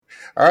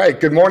All right.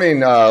 Good morning,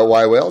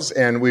 Y Whales.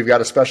 And we've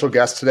got a special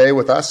guest today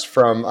with us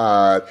from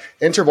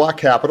Interblock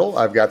Capital.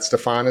 I've got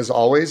Stefan as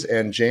always,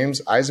 and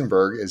James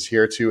Eisenberg is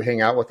here to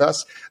hang out with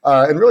us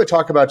and really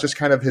talk about just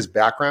kind of his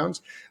background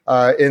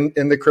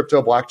in the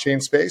crypto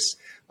blockchain space.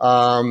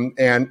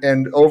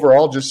 And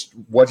overall, just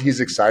what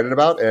he's excited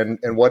about and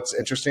what's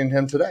interesting to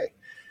him today.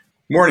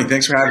 Morning.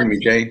 Thanks for having me,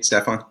 Jay,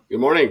 Stefan. Good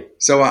morning.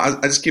 So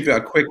I'll just give you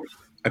a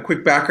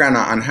quick background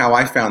on how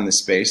I found this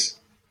space.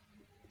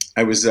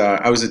 I was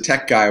a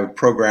tech guy, a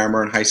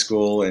programmer in high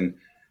school, and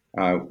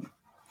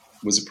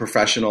was a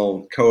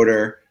professional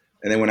coder.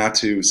 And then went out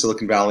to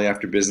Silicon Valley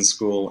after business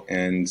school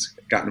and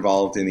got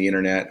involved in the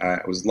internet.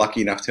 I was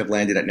lucky enough to have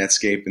landed at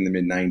Netscape in the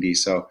mid '90s,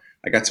 so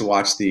I got to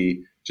watch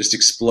the just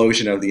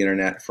explosion of the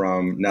internet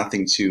from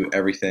nothing to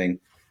everything.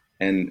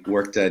 And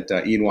worked at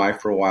E&Y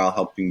for a while,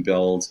 helping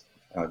build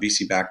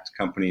VC-backed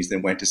companies.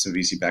 Then went to some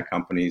VC-backed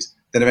companies.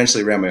 Then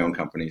eventually ran my own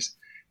companies.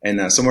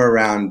 And somewhere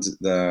around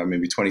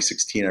maybe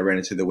 2016, I ran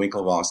into the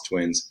Winklevoss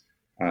twins,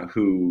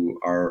 who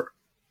are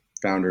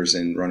founders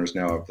and runners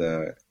now of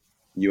the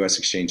U.S.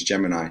 exchange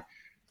Gemini.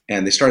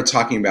 And they started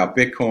talking about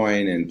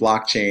Bitcoin and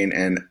blockchain,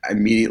 and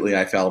immediately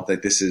I felt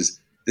that this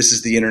is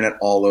the internet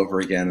all over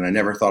again, and I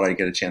never thought I'd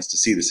get a chance to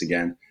see this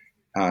again.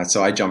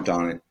 So I jumped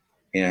on it,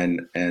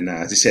 and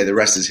as I say, the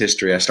rest is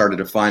history. I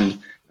started a fund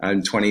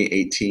in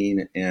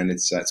 2018, and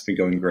it's been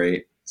going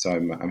great. So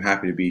I'm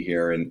happy to be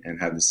here and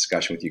have this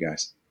discussion with you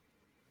guys.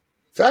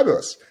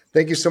 Fabulous.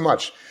 Thank you so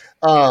much.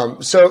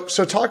 So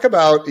talk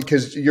about,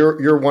 because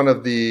you're one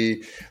of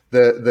the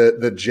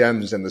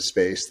gems in the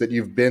space that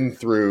you've been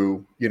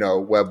through,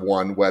 Web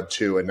 1, Web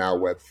 2, and now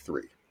Web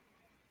 3.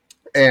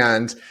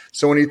 And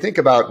so when you think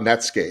about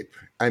Netscape,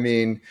 I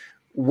mean,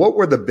 what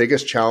were the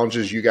biggest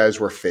challenges you guys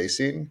were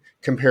facing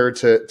compared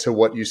to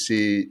what you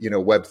see,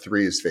 Web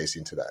 3 is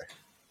facing today?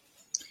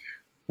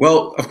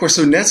 Well, of course,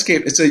 so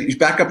Netscape, you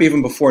back up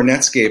even before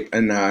Netscape,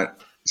 and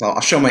so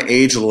I'll show my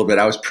age a little bit.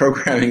 I was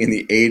programming in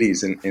the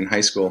 80s in high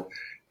school,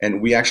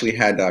 and we actually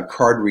had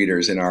card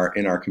readers in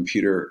our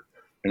computer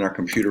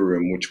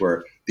room, which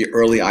were the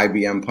early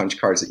IBM punch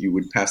cards that you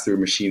would pass through a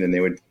machine, and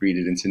they would read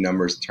it into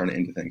numbers and turn it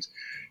into things.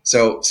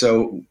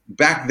 So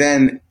back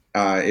then,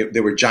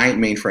 there were giant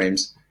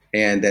mainframes,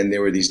 and then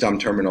there were these dumb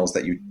terminals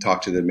that you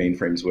talk to the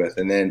mainframes with,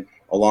 and then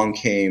along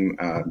came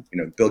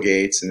Bill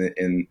Gates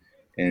and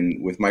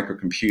with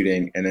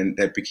microcomputing, and then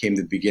that became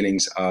the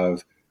beginnings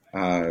of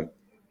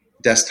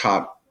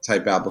desktop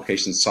type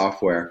application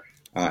software.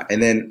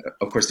 And then,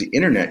 of course, the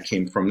internet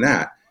came from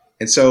that.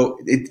 And so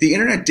the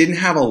internet didn't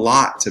have a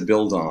lot to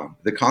build on.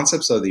 The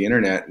concepts of the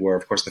internet were,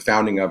 of course, the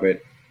founding of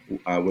it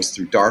was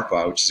through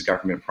DARPA, which is a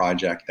government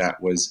project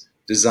that was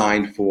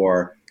designed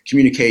for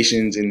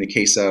communications in the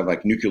case of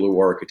like nuclear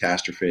war or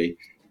catastrophe.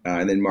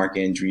 And then Mark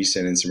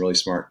Andreessen and some really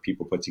smart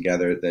people put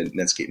together the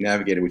Netscape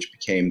Navigator, which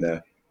became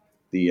the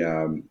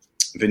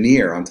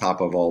veneer on top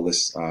of all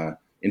this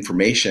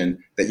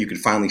information that you could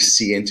finally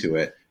see into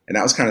it. And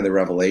that was kind of the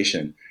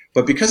revelation.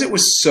 But because it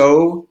was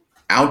so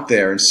out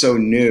there and so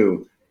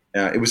new,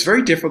 it was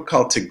very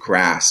difficult to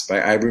grasp.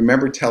 I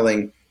remember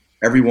telling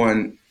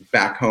everyone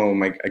back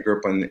home, I grew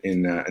up on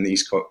the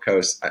East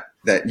Coast,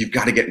 that you've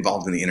got to get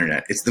involved in the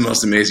internet. It's the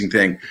most amazing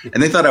thing.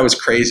 And they thought I was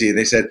crazy.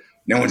 They said,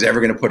 no one's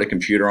ever going to put a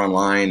computer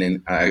online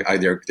and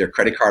their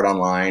credit card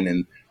online,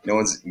 and no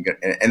one's,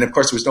 and of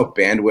course there was no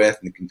bandwidth,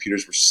 and the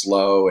computers were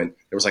slow, and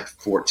there was like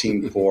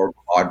 14.4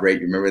 baud rate.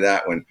 You remember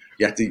that, when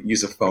you have to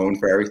use a phone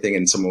for everything,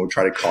 and someone would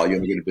try to call you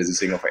and you get a busy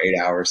signal for 8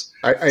 hours.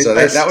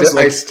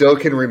 I still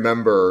can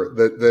remember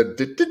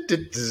the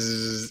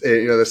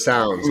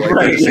sounds, like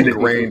right. Just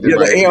ingrained. In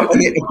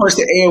of course,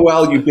 the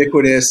AOL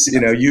ubiquitous,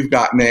 you've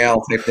got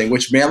mail type thing,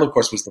 which mail, of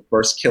course, was the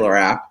first killer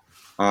app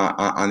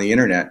on the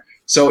internet.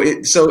 So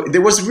there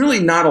was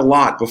really not a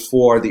lot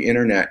before the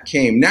internet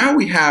came. Now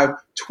we have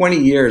 20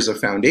 years of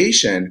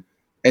foundation.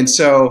 And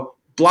so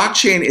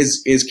blockchain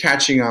is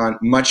catching on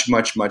much,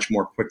 much, much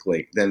more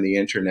quickly than the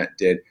internet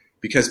did,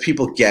 because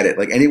people get it.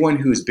 Like anyone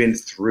who's been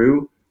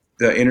through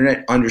the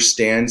internet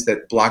understands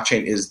that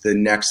blockchain is the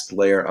next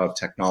layer of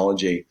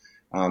technology.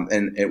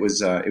 And it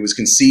was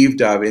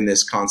conceived of in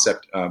this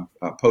concept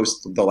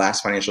post the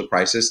last financial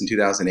crisis in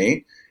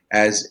 2008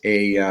 as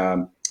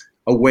a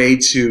way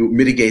to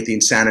mitigate the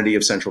insanity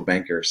of central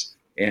bankers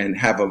and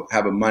have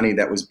a money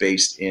that was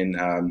based in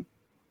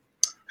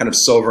kind of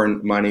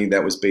sovereign money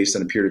that was based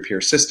on a peer-to-peer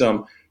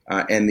system,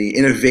 and the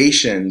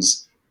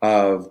innovations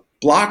of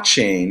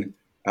blockchain,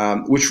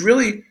 which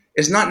really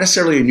is not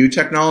necessarily a new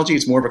technology.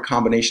 It's more of a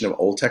combination of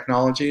old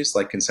technologies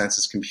like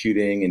consensus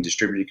computing and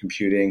distributed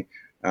computing.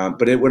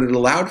 But what it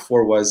allowed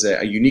for was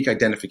a unique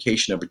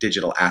identification of a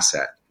digital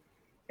asset,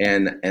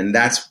 and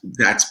that's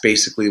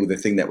basically the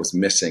thing that was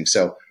missing.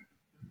 So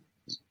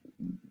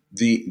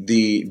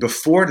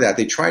before that,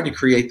 they tried to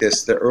create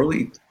this. The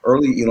early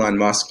Elon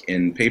Musk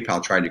and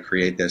PayPal tried to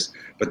create this,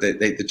 but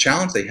the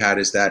challenge they had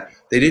is that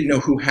they didn't know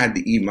who had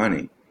the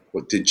e-money.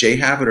 Did Jay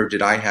have it or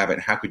did I have it?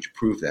 How could you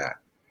prove that?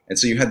 And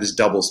so you had this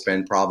double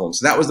spend problem.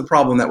 So that was the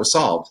problem that was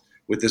solved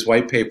with this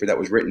white paper that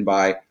was written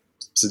by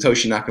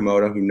Satoshi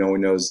Nakamoto, who no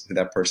one knows who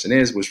that person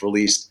is, was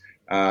released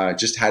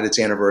just had its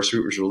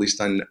anniversary. It was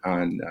released on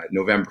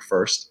November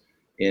 1st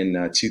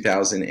in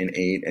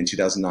 2008, and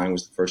 2009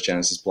 was the first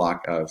Genesis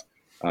block of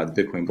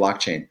the Bitcoin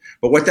blockchain.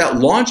 But what that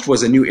launched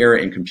was a new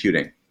era in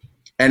computing.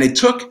 And it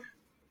took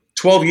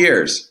 12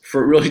 years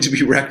for it really to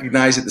be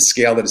recognized at the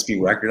scale that it's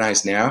being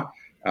recognized now.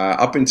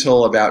 Up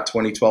until about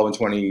 2012 and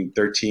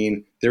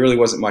 2013, there really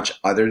wasn't much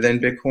other than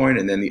Bitcoin.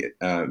 And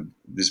then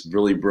this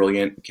really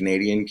brilliant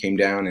Canadian came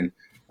down, and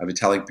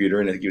Vitalik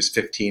Buterin, I think he was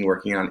 15,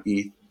 working on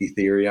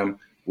Ethereum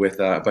with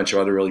a bunch of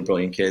other really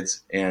brilliant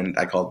kids. And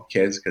I call them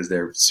kids because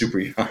they're super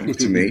young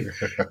to me.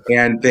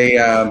 And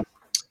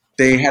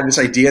they had this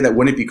idea that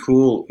wouldn't it be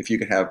cool if you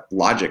could have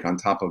logic on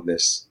top of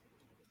this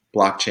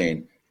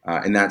blockchain,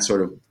 and that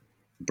sort of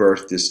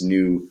birthed this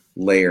new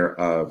layer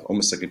of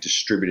almost like a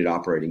distributed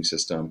operating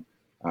system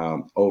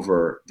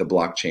over the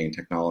blockchain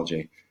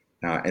technology.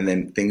 And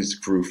then things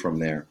grew from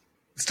there.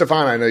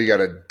 Stefan, I know you got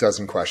a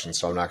dozen questions,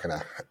 so I'm not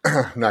gonna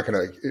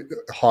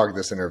hog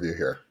this interview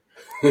here.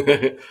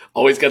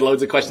 Always get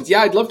loads of questions.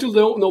 Yeah, I'd love to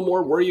know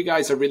more where you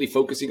guys are really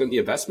focusing on the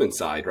investment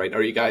side, right?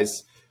 Are you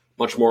guys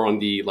much more on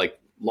the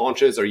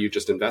launches? Are you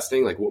just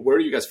investing? Where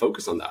do you guys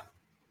focus on that?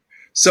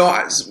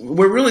 So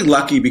we're really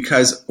lucky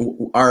because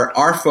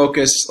our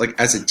focus,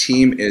 as a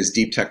team, is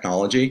deep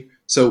technology.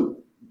 So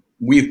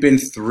we've been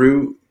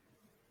through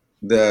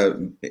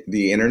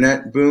the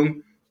internet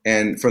boom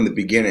and from the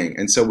beginning,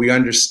 and so we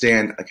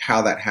understand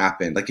how that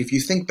happened. If you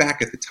think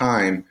back at the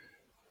time,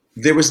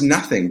 there was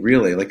nothing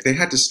really. They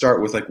had to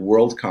start with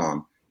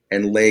WorldCom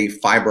and lay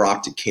fiber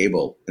optic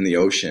cable in the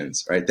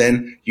oceans, right?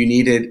 Then you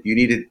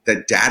needed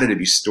that data to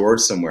be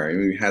stored somewhere. I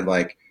mean, we had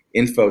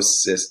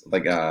Infosys,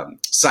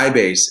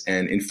 Sybase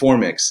and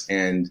Informix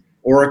and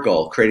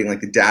Oracle creating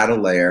the data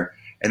layer.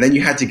 And then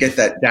you had to get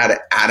that data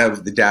out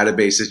of the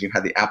databases. You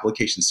had the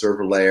application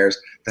server layers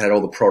that had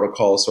all the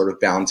protocols sort of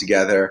bound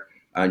together.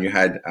 And you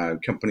had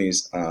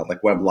companies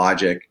like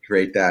WebLogic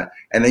create that.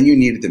 And then you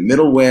needed the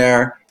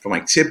middleware from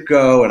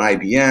TIBCO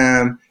and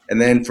IBM. And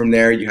then from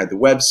there, you had the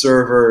web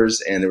servers,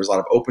 and there was a lot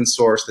of open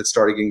source that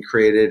started getting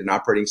created and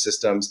operating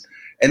systems.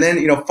 And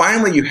then,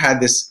 finally you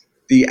had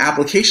the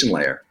application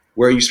layer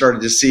where you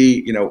started to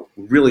see,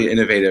 really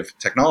innovative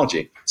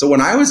technology. So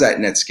when I was at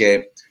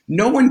Netscape,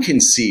 no one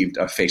conceived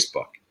of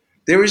Facebook.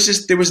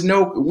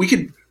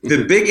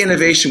 The big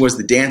innovation was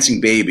the dancing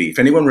baby. If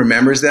anyone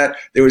remembers that,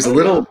 there was a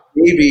little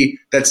baby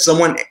that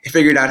someone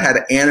figured out how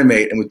to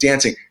animate and was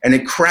dancing, and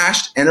it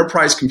crashed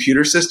enterprise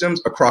computer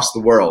systems across the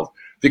world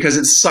because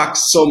it sucked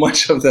so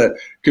much of the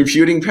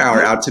computing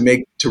power out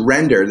to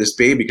render this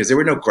baby, because there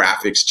were no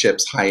graphics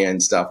chips,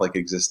 high-end stuff like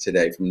exists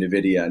today from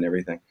NVIDIA and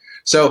everything.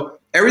 So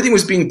everything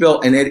was being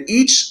built, and at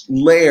each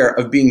layer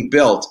of being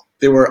built,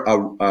 there were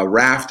a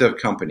raft of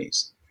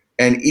companies.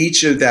 And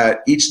each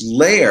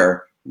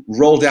layer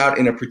rolled out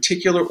in a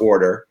particular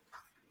order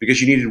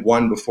because you needed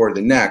one before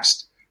the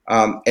next.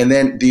 And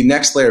then the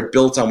next layer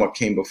built on what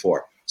came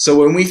before. So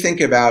when we think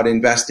about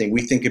investing,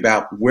 we think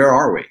about where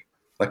are we?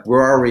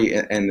 Where are we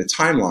in the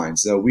timeline?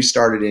 So we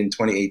started in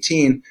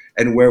 2018,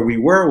 and where we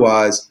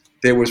was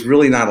there was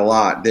really not a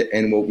lot.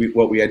 And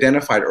what we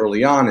identified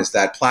early on is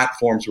that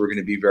platforms were going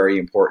to be very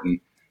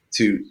important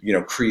to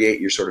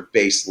create your sort of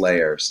base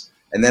layers.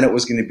 And then it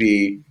was going to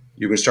be,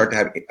 you're going to start to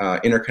have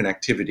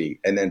interconnectivity,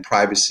 and then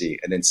privacy,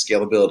 and then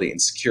scalability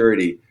and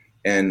security.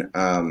 And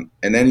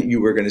then you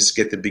were going to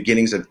get the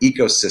beginnings of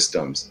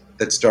ecosystems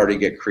that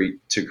started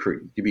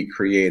to be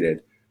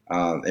created.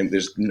 And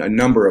there's a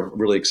number of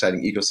really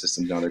exciting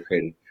ecosystems now that are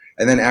created.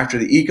 And then after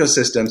the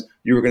ecosystems,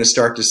 you were going to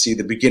start to see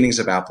the beginnings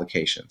of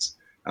applications.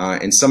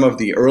 And some of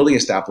the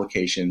earliest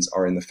applications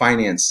are in the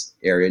finance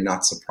area,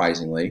 not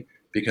surprisingly,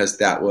 because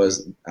that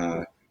was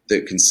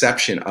the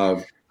conception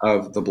of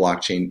the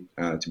blockchain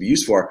to be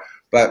used for.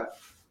 But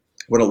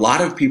what a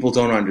lot of people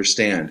don't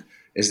understand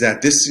is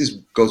that this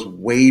goes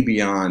way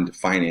beyond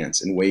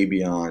finance and way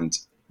beyond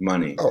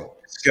money. Oh.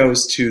 This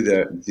goes to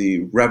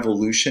the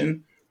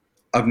revolution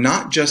of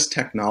not just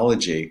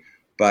technology,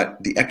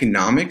 but the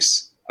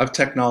economics of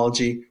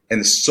technology and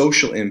the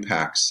social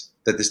impacts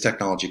that this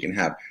technology can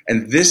have.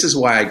 And this is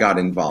why I got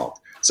involved.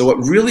 So what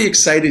really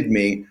excited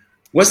me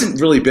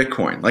wasn't really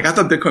Bitcoin. I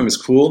thought Bitcoin was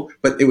cool,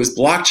 but it was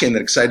blockchain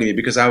that excited me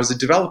because I was a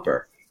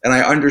developer. And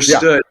I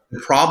understood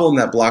the problem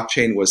that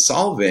blockchain was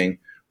solving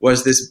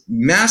was this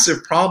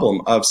massive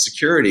problem of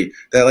security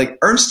that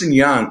Ernst &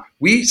 Young,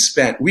 we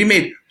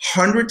made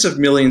hundreds of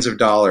millions of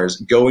dollars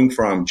going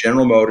from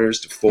General Motors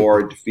to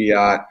Ford to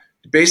Fiat,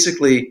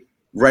 basically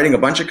writing a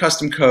bunch of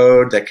custom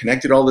code that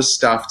connected all this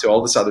stuff to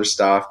all this other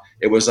stuff.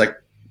 It was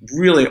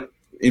really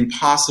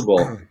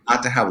impossible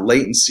not to have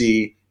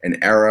latency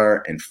and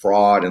error and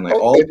fraud and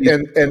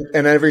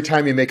and every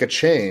time you make a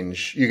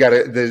change, you got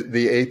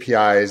the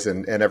APIs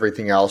and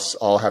everything else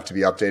all have to be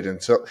updated.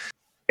 And so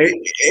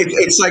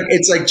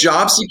it's like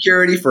job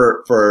security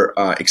for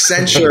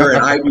Accenture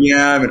and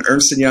IBM and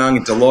Ernst & Young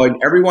and Deloitte,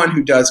 everyone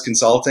who does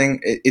consulting.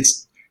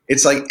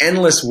 It's like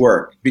endless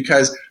work,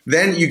 because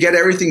then you get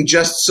everything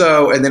just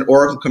so, and then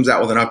Oracle comes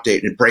out with an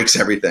update and it breaks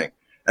everything.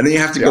 And then you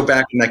have to go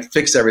back and like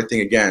fix everything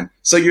again.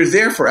 So you're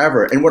there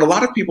forever. And what a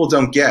lot of people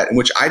don't get, and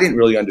which I didn't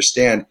really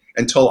understand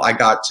until I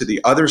got to the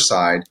other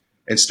side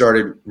and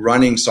started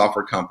running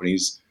software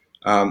companies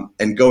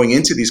and going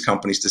into these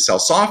companies to sell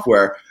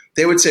software,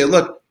 they would say,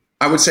 look,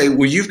 I would say,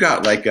 well, you've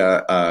got like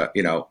a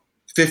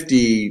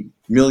 $50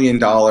 million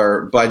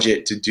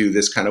budget to do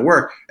this kind of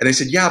work. And I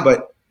said, yeah,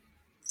 but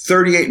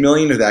 38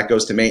 million of that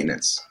goes to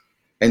maintenance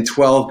and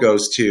 12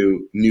 goes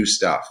to new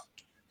stuff.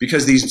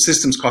 Because these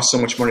systems cost so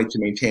much money to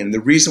maintain. And the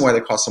reason why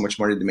they cost so much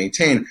money to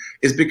maintain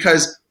is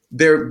because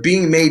they're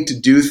being made to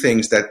do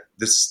things that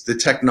the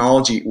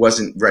technology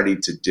wasn't ready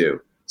to do.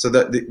 So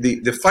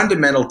the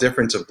fundamental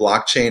difference of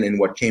blockchain and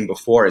what came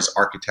before is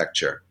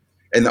architecture.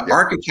 And the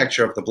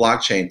architecture of the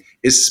blockchain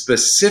is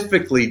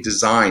specifically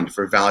designed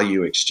for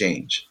value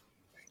exchange.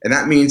 And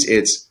that means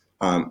it's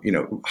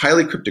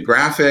highly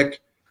cryptographic.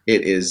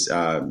 It is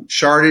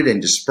sharded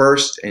and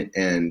dispersed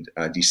and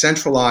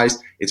decentralized.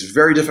 It's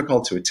very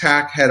difficult to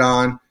attack head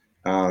on.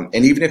 And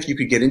even if you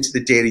could get into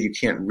the data, you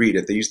can't read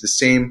it. They use the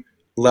same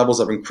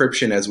levels of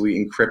encryption as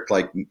we encrypt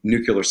like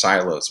nuclear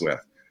silos with.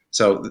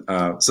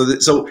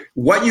 So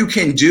what you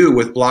can do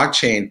with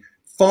blockchain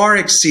far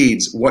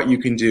exceeds what you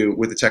can do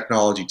with the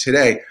technology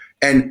today.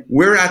 And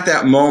we're at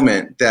that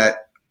moment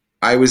that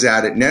I was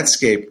at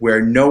Netscape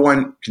where no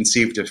one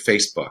conceived of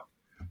Facebook.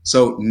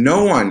 So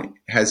no one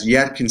has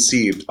yet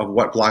conceived of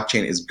what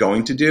blockchain is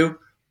going to do,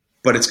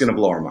 but it's going to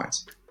blow our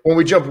minds. When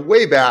we jump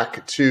way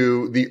back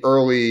to the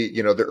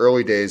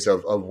early days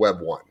of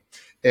Web 1,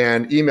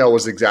 and email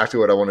was exactly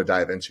what I want to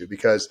dive into,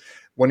 because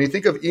when you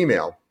think of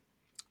email,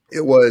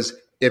 it was,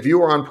 if you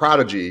were on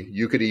Prodigy,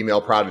 you could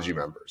email Prodigy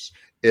members.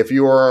 If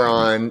you were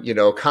on,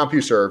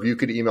 CompuServe, you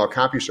could email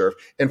CompuServe.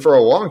 And for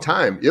a long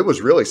time, it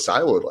was really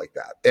siloed like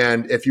that.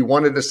 And if you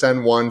wanted to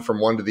send one from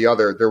one to the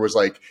other, there was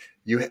like,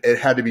 it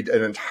had to be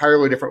an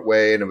entirely different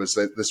way. And it was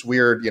this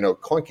weird,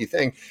 clunky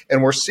thing.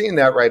 And we're seeing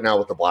that right now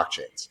with the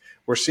blockchains.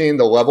 We're seeing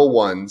the level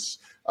ones,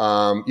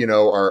 are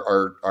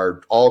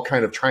all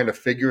kind of trying to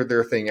figure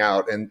their thing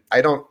out. And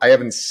I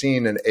haven't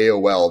seen an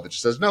AOL that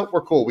just says, no,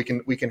 we're cool. We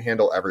can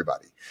handle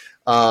everybody.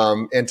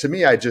 And to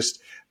me,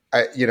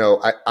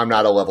 I'm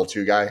not a level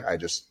 2 guy.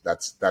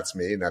 That's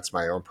me. And that's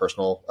my own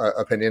personal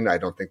opinion. I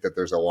don't think that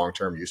there's a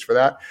long-term use for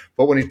that,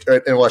 but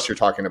unless you're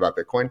talking about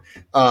Bitcoin.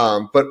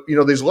 But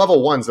these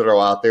level ones that are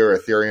out there,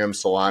 Ethereum,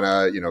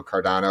 Solana,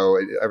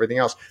 Cardano, everything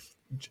else.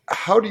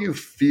 How do you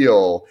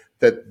feel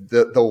that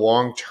the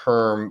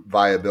long-term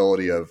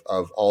viability of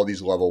all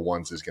these level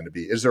ones is going to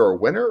be? Is there a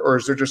winner, or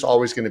is there just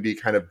always going to be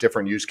kind of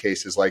different use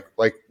cases? Like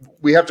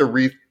we have to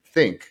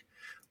rethink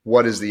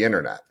what is the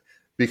internet.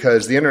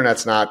 Because the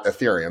internet's not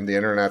Ethereum, the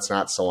internet's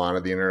not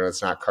Solana, the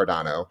internet's not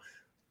Cardano.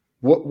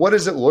 What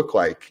does it look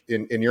like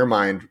in your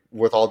mind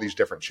with all these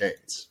different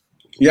chains?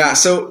 Yeah,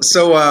 so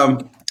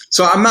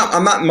I'm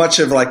not much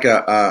of like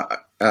a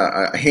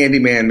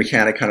handyman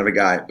mechanic kind of a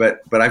guy, but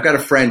I've got a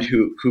friend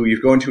who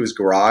you go into his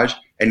garage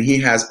and he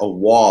has a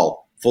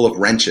wall full of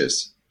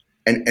wrenches.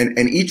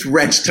 And each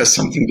wrench does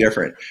something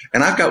different.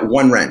 And I've got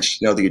one wrench,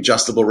 the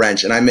adjustable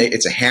wrench, and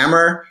it's a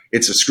hammer,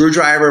 it's a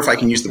screwdriver if I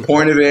can use the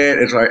point of it.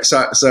 It's right.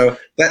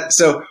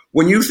 So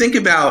when you think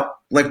about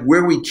like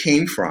where we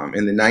came from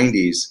in the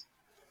 90s,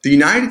 the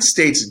United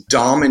States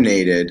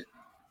dominated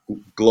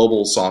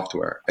global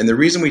software. And the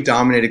reason we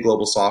dominated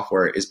global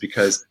software is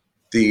because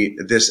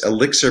this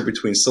elixir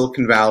between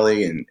Silicon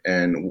Valley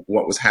and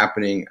what was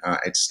happening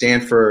at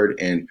Stanford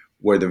and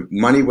where the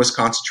money was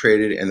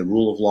concentrated and the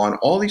rule of law and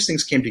all these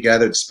things came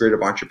together, the spirit of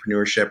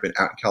entrepreneurship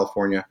out in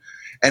California.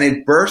 And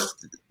it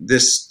birthed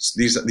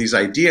these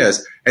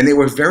ideas, and they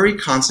were very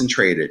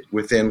concentrated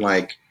within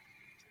like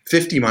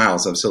 50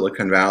 miles of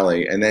Silicon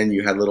Valley. And then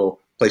you had little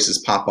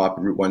places pop up,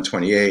 Route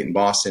 128 in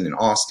Boston and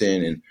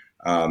Austin and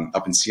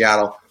up in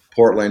Seattle,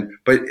 Portland.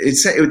 But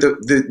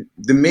the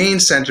main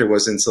center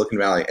was in Silicon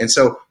Valley. And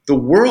so the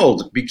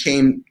world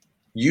became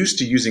used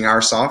to using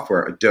our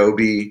software,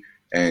 Adobe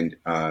and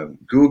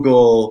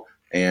Google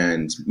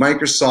and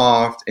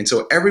Microsoft. And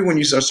so everyone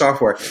used our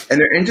software, and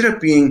there ended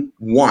up being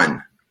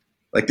one.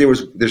 Like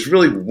there's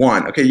really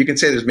one. Okay, you can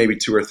say there's maybe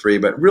 2 or 3,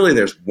 but really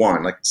there's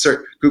one. Like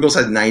Google's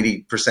had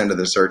 90% of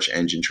the search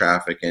engine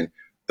traffic, and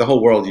the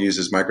whole world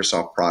uses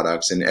Microsoft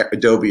products, and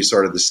Adobe is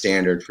sort of the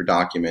standard for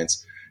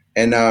documents.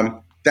 And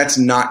that's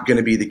not going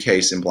to be the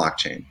case in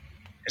blockchain.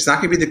 It's not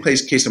going to be the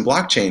case in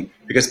blockchain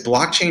because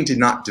blockchain did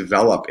not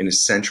develop in a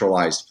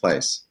centralized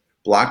place.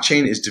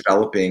 Blockchain is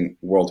developing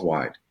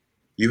worldwide.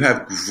 You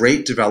have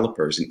great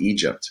developers in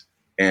Egypt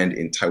and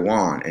in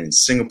Taiwan and in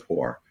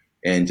Singapore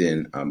and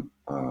in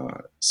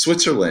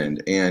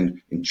Switzerland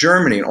and in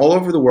Germany and all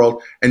over the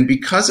world. And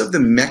because of the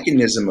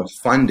mechanism of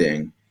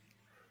funding,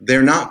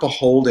 they're not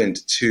beholden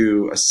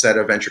to a set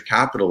of venture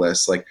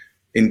capitalists. Like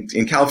in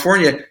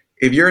California,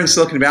 if you're in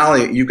Silicon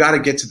Valley, you got to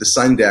get to the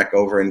Sun Deck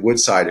over in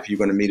Woodside if you're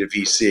going to meet a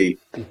VC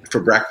for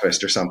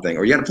breakfast or something.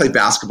 Or you got to play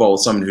basketball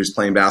with someone who's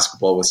playing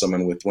basketball with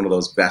someone with one of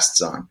those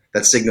vests on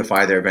that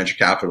signify they're venture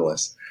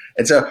capitalists.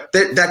 And so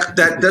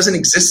that doesn't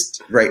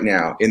exist right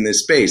now in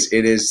this space.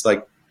 It is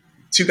like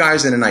 2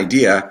 guys and an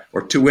idea,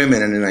 or 2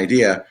 women and an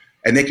idea,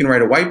 and they can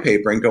write a white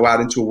paper and go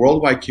out into a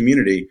worldwide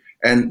community,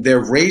 and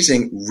they're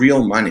raising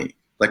real money.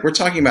 Like we're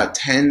talking about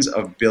tens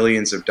of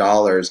billions of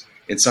dollars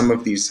in some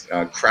of these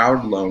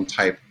crowd loan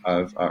type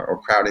of or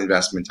crowd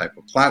investment type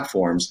of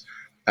platforms,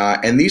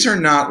 and these are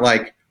not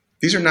like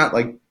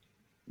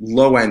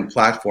low end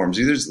platforms.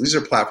 These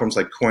are platforms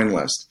like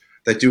CoinList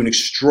that do an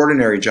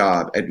extraordinary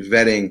job at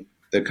vetting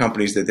the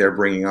companies that they're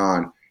bringing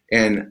on,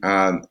 and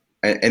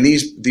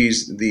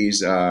these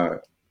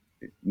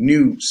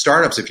new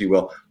startups, if you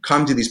will,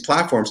 come to these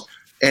platforms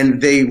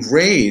and they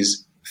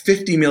raise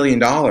 $50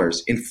 million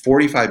in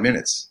 45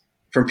 minutes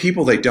from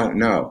people they don't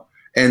know.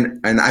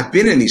 And I've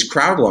been in these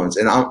crowd loans,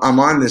 and I'm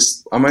on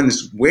this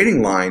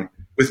waiting line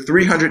with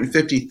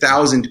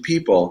 350,000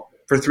 people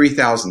for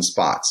 3,000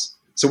 spots.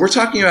 So we're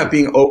talking about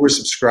being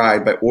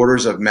oversubscribed by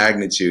orders of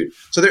magnitude.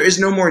 So there is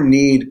no more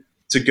need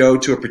to go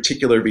to a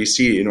particular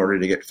VC in order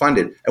to get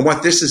funded. And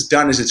what this has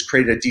done is it's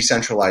created a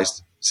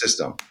decentralized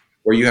system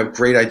where you have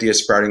great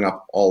ideas sprouting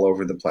up all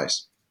over the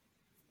place.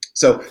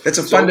 So that's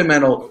a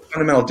fundamental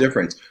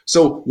difference.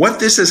 So what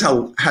this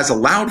has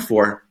allowed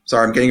for,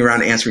 sorry, I'm getting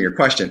around to answering your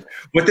question.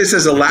 What this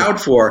has allowed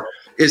for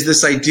is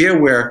this idea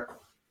where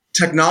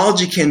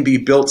technology can be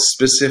built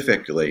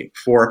specifically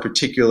for a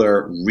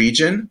particular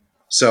region.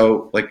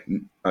 So like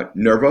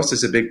Nervos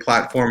is a big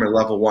platform at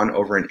level 1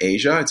 over in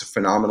Asia. It's a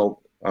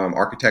phenomenal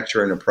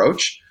architecture and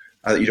approach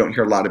that you don't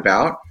hear a lot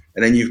about.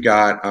 And then you've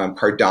got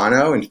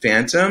Cardano and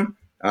Phantom.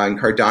 And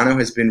Cardano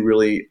has been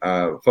really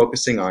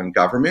focusing on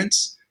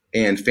governments.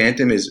 And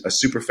Phantom is a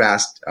super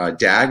fast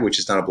DAG, which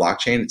is not a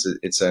blockchain.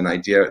 It's an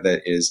idea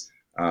that is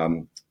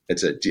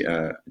it's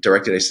a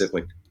directed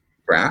acyclic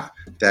graph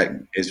that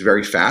is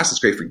very fast. It's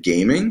great for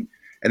gaming.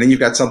 And then you've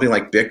got something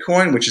like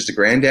Bitcoin, which is the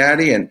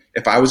granddaddy. And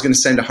if I was going to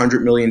send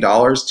 $100 million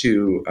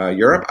to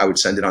Europe, I would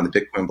send it on the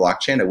Bitcoin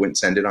blockchain. I wouldn't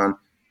send it on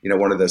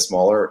one of the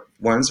smaller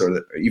ones,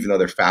 even though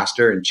they're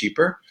faster and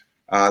cheaper.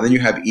 Then you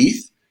have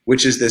ETH,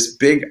 which is this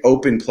big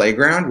open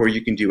playground where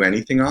you can do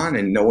anything on,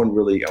 and no one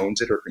really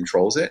owns it or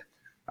controls it.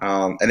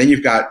 And then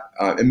you've got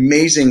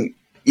amazing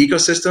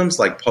ecosystems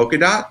like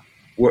Polkadot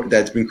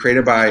that's been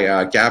created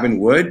by Gavin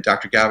Wood,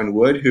 Dr. Gavin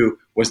Wood, who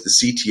was the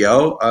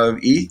CTO of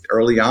ETH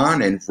early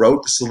on and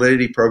wrote the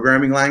Solidity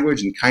programming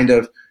language and kind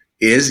of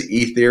is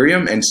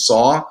Ethereum and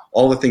saw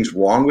all the things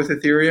wrong with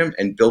Ethereum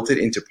and built it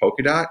into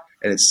Polkadot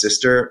and its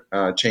sister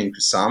chain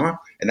Kusama.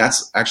 And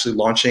that's actually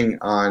launching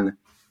on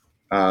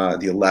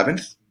the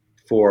 11th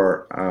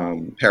for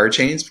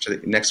Parachains, which I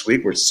think next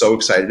week we're so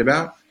excited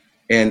about.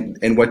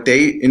 And what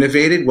they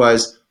innovated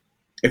was,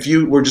 if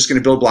you were just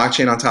going to build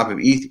blockchain on top of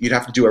ETH, you'd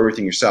have to do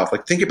everything yourself.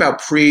 Like think about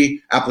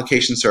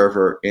pre-application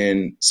server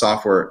in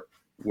software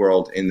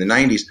world in the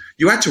 90s.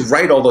 You had to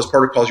write all those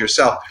protocols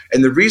yourself.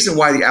 And the reason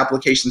why the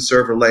application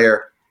server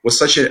layer was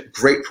such a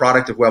great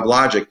product of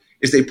WebLogic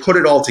is they put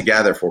it all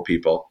together for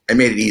people and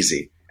made it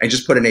easy and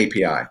just put an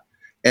API.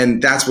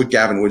 And that's what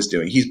Gavin Wood's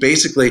doing. He's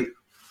basically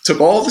took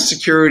all the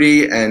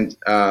security and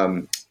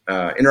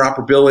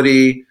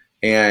interoperability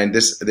and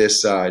this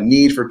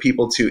need for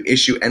people to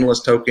issue endless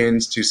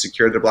tokens to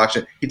secure the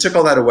blockchain. He took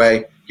all that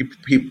away.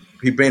 He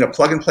made a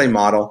plug-and-play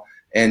model.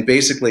 And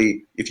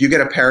basically, if you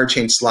get a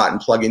Parachain slot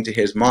and plug into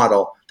his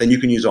model, then you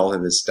can use all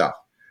of his stuff.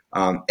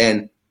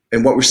 And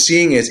what we're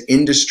seeing is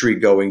industry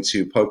going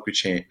to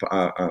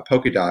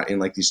Polkadot in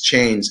like these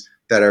chains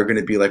that are going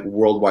to be like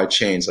worldwide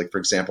chains. Like, for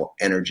example,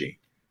 energy.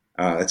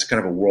 That's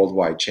kind of a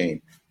worldwide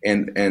chain.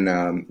 And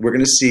we're going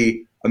to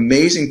see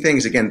amazing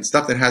things, again,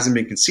 stuff that hasn't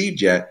been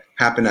conceived yet,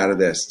 happen out of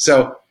this.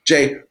 So,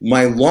 Jay,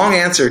 my long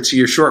answer to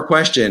your short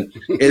question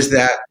is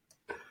that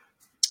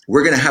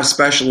we're going to have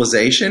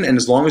specialization, and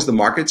as long as the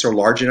markets are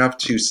large enough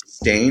to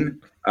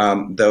sustain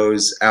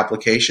those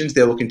applications,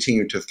 they will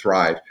continue to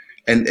thrive.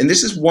 And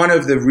this is one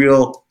of the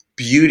real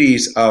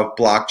beauties of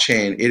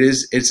blockchain.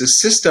 It's a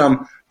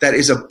system that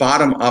is a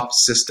bottom-up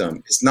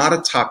system. It's not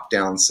a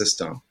top-down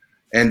system.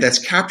 And that's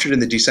captured in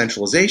the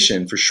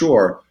decentralization, for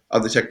sure,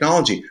 of the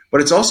technology,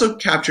 but it's also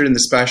captured in the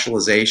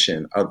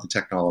specialization of the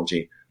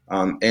technology.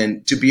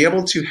 And to be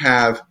able to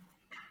have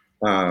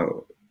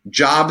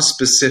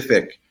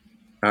job-specific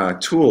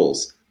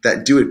tools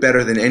that do it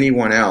better than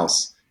anyone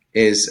else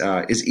is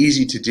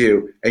easy to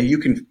do. And you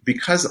can,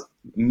 because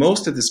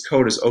most of this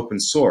code is open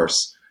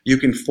source, you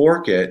can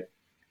fork it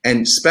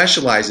and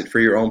specialize it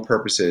for your own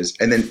purposes.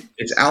 And then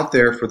it's out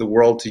there for the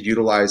world to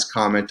utilize,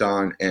 comment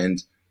on,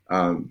 and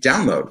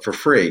download for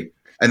free.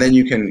 And then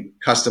you can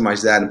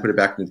customize that and put it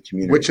back into the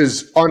community. Which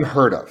is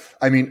unheard of.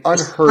 I mean,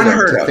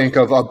 unheard of to think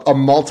of a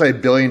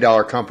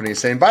multi-billion-dollar company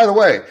saying, by the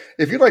way,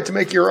 if you'd like to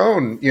make your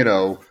own,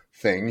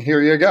 thing,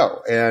 here you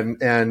go.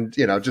 And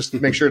just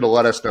make sure to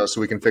let us know so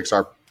we can fix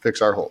our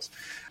holes.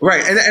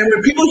 Right. And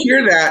when people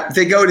hear that,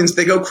 they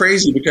go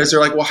crazy because they're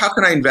like, well, how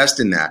can I invest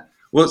in that?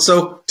 Well,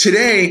 so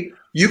today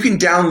you can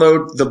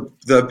download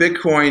the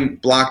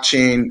Bitcoin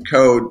blockchain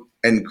code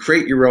and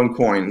create your own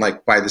coin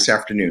like by this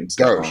afternoon.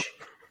 Doge.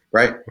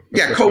 Right?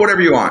 Yeah, code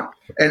whatever you want.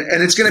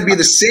 And it's going to be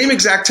the same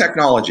exact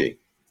technology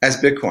as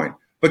Bitcoin.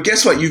 But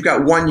guess what? You've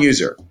got one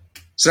user.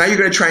 So now you're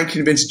going to try and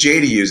convince Jay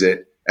to use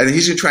it, and then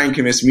he's going to try and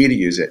convince me to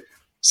use it.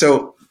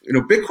 So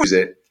Bitcoin is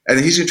it, and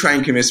then he's going to try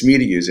and convince me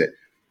to use it.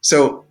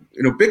 So,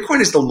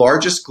 Bitcoin is the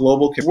largest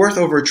global, worth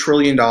over $1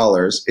 trillion.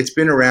 It's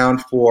been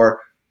around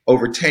for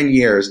over 10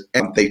 years,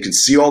 and they can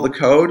see all the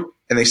code,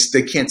 and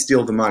they can't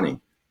steal the money.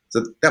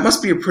 So that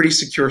must be a pretty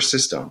secure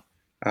system.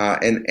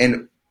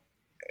 And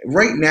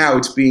right now,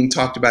 it's being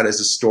talked about as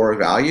a store of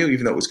value,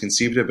 even though it was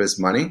conceived of as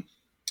money.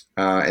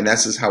 And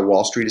that's just how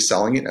Wall Street is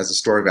selling it, as a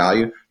store of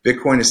value.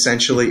 Bitcoin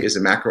essentially is a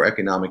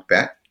macroeconomic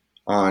bet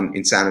on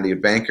insanity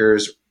of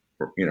bankers,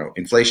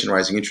 inflation,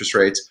 rising interest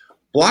rates.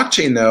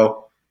 Blockchain,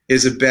 though,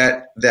 is a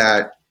bet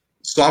that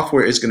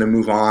software is going to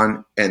move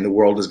on and the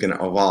world is going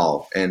to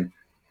evolve. And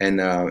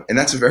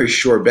that's a very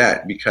sure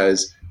bet,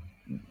 because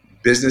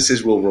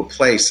businesses will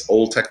replace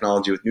old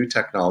technology with new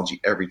technology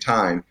every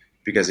time,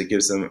 because it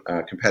gives them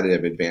a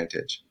competitive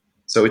advantage.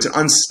 So it's an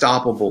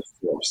unstoppable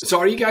force. So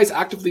are you guys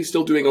actively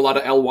still doing a lot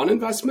of L1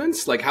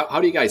 investments? Like, how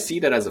do you guys see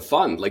that as a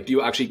fund? Like, do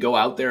you actually go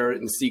out there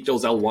and seek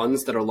those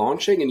L1s that are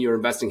launching and you're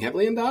investing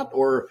heavily in that?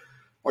 Or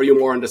are you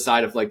more on the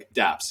side of like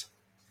dApps?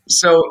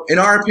 So in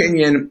our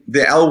opinion,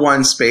 the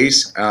L1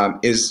 space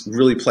is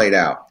really played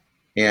out.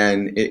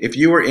 And if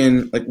you were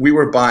in, like, we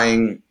were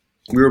buying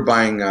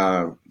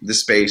the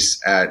space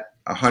at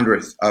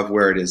 100th of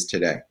where it is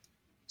today.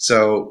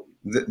 So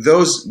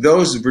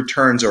those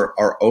returns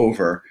are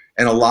over.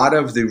 And a lot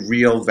of the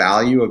real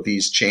value of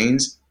these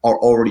chains are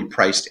already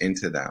priced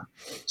into them.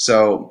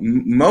 So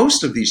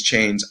most of these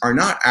chains are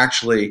not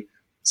actually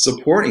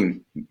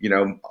supporting,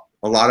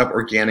 a lot of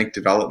organic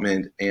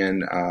development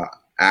and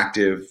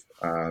active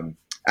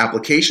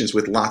applications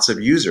with lots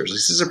of users.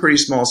 This is a pretty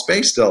small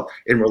space still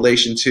in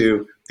relation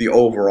to the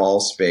overall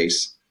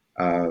space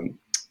of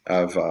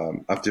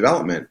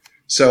development.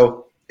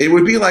 So it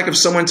would be like if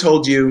someone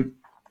told you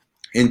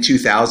in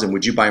 2000,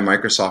 would you buy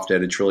Microsoft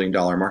at $1 trillion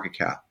market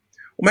cap?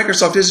 Well,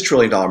 Microsoft is $1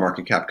 trillion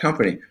market cap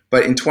company,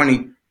 but in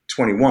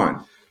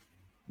 2021,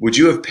 would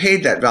you have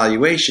paid that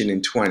valuation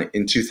in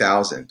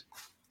 2000?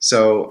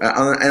 So,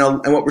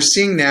 and what we're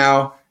seeing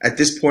now at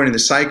this point in the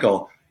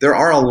cycle, there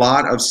are a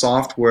lot of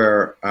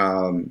software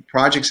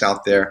projects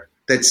out there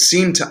that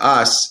seem to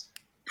us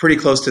pretty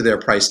close to their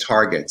price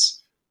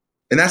targets.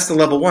 And that's the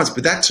level ones,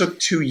 but that took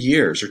 2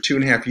 years or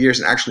 2.5 years,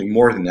 and actually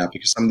more than that,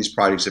 because some of these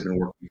projects have been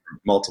working for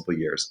multiple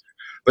years.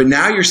 But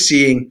now you're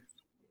seeing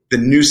the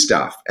new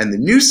stuff, and the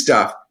new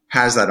stuff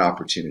has that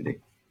opportunity.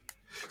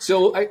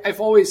 So I've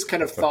always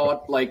kind of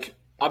thought, like,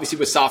 obviously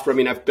with software, I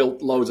mean, I've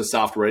built loads of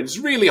software. It's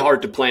really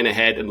hard to plan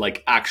ahead and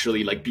like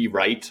actually like be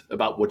right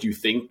about what you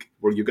think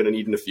or you're going to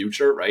need in the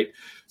future, right?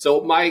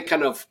 So my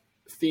kind of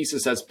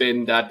thesis has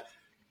been that,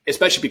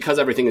 especially because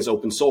everything is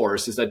open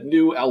source, is that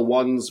new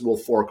L1s will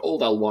fork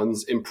old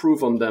L1s,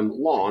 improve on them,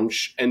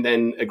 launch, and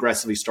then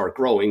aggressively start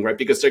growing, right?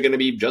 Because they're going to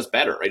be just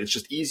better, right? It's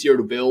just easier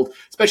to build,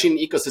 especially in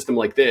an ecosystem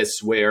like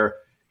this where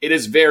it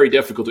is very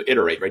difficult to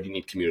iterate, right? You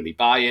need community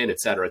buy-in,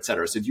 et cetera, et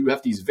cetera. So you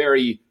have these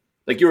very,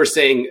 like you were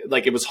saying,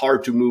 like it was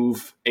hard to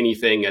move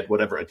anything at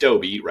whatever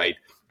Adobe, right?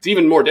 It's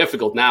even more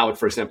difficult now,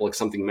 for example, like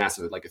something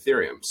massive like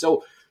Ethereum.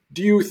 So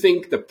do you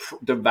think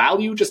the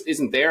value just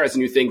isn't there, as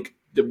in you think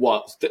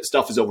the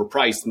stuff is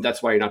overpriced and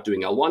that's why you're not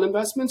doing L1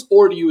 investments?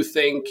 Or do you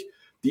think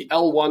the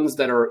L1s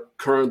that are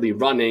currently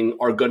running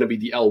are going to be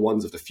the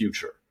L1s of the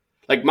future?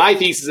 Like my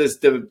thesis is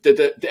the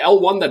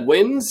L1 that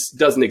wins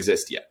doesn't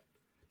exist yet.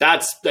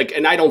 That's like,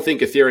 and I don't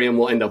think Ethereum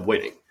will end up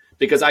winning,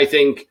 because I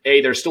think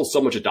there's still so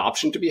much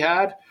adoption to be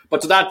had. But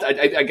to that,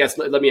 I guess,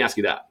 let me ask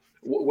you that.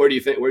 Where do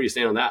you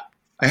stand on that?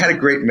 I had a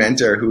great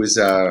mentor who was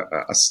a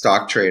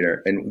stock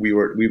trader, and we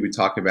would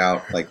talk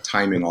about like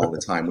timing all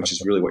the time, which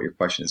is really what your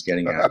question is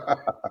getting at.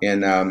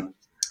 And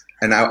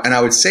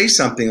I would say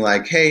something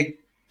like, "Hey,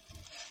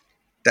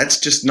 that's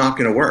just not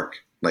going to work.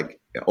 Like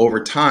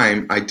over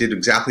time, I did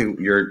exactly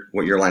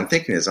what your line of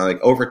thinking is. I'm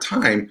like, over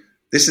time,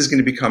 this is going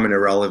to become an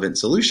irrelevant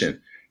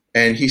solution."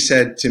 And he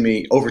said to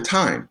me, "Over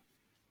time,"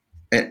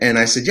 and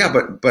I said, "Yeah,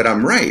 but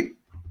I'm right."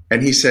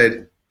 And he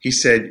said,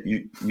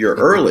 "You're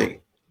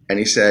early," and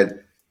he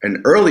said, and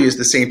early is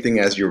the same thing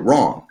as you're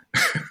wrong.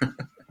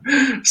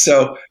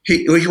 So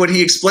what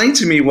he explained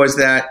to me was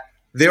that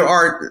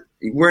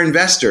we're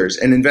investors,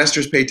 and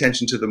investors pay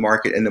attention to the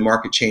market, and the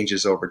market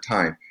changes over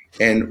time.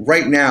 And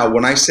right now,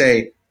 when I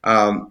say,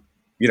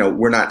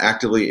 we're not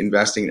actively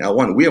investing in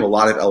L1, we have a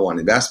lot of L1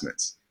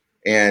 investments,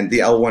 and the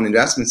L1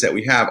 investments that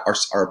we have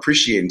are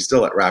appreciating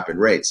still at rapid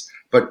rates.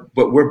 But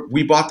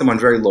we bought them on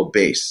very low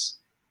base,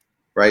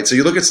 right? So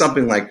you look at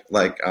something like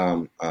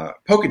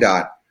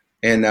Polkadot,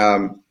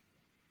 and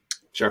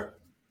sure.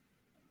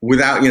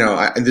 Without,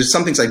 there's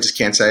some things I just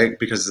can't say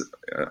because,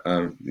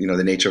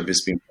 the nature of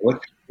this being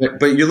public.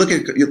 But you look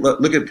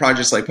at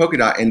projects like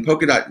Polkadot, and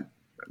Polkadot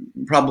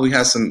probably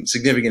has some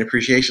significant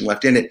appreciation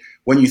left in it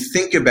when you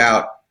think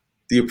about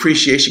the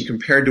appreciation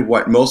compared to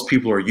what most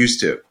people are used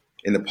to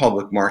in the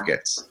public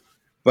markets.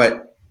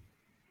 But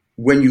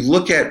when you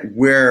look at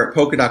where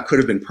Polkadot could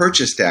have been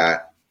purchased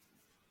at,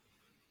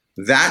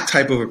 that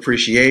type of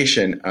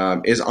appreciation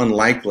is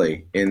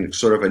unlikely in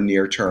sort of a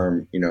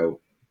near-term,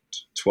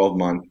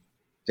 12-month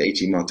to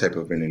 18-month type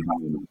of an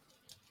environment.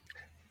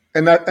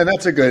 And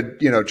that's a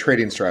good,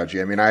 trading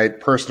strategy. I mean, I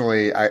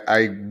personally,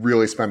 I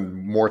really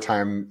spend more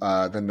time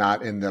than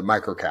not in the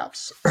micro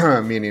caps,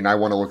 meaning I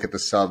want to look at the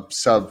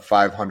sub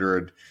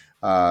 500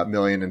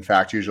 million. In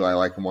fact, usually I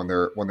like them when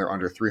they're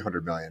under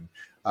 300 million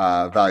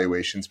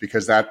valuations,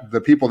 because that the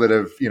people that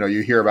have,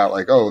 you hear about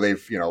like, oh, they've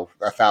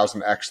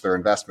 1,000x their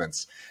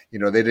investments. They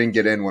didn't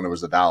get in when it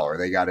was $1.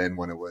 They got in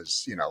when it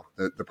was,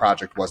 the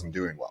project wasn't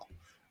doing well,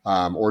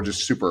 or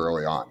just super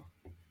early on.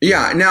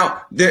 Yeah.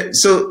 Now,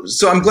 so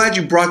I'm glad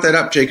you brought that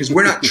up, Jay, because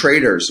we're not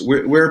traders.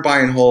 We're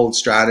buy and hold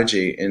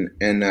strategy, and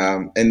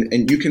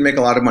you can make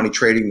a lot of money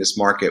trading this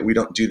market. We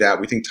don't do that.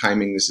 We think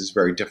timing this is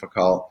very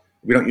difficult.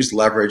 We don't use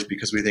leverage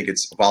because we think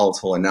it's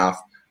volatile enough.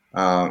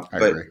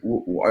 But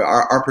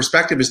our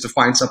perspective is to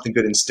find something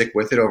good and stick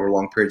with it over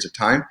long periods of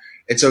time.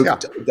 And so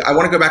I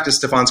want to go back to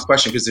Stefan's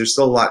question, because there's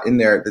still a lot in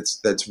there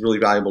that's really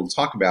valuable to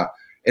talk about.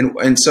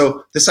 And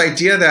so this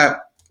idea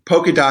that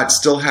Polkadot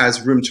still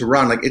has room to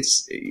run, like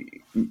it's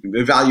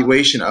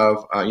evaluation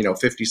of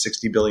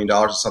 $50-60 billion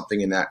or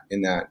something in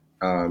that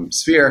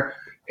sphere,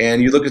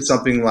 and you look at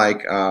something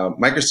like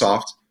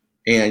Microsoft,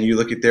 and you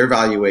look at their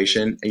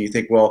valuation, and you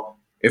think, well,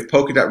 if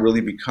Polkadot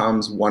really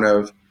becomes one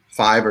of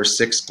 5 or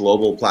 6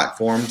 global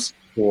platforms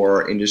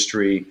for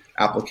industry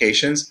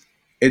applications,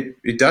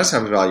 it does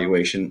have a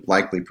valuation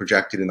likely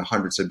projected in the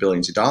hundreds of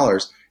billions of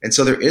dollars, and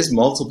so there is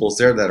multiples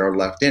there that are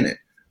left in it,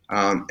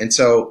 and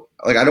so.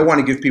 Like, I don't want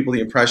to give people the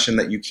impression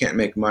that you can't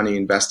make money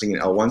investing in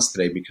L1s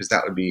today, because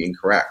that would be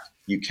incorrect.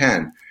 You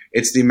can.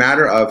 It's the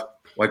matter of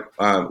like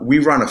we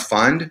run a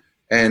fund,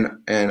 and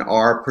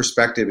our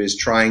perspective is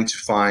trying to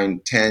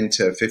find 10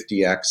 to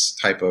 50x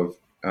type of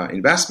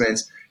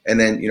investments.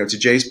 And then, to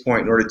Jay's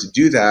point, in order to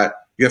do that,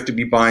 you have to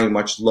be buying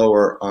much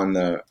lower on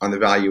the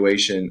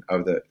valuation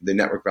of the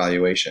network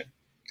valuation.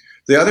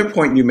 The other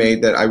point you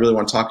made that I really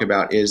want to talk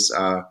about is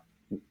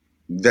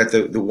that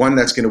the one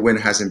that's going to win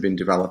hasn't been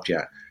developed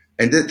yet.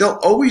 And there'll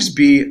always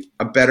be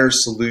a better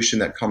solution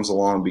that comes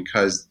along,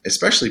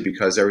 especially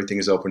because everything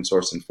is open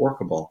source and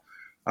forkable.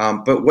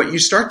 But what you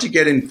start to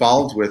get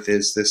involved with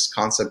is this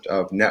concept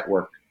of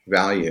network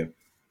value.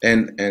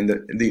 And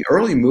the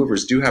early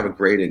movers do have a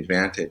great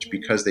advantage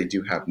because they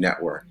do have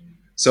network.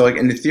 So like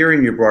in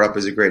Ethereum, you brought up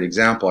as a great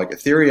example. Like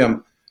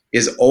Ethereum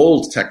is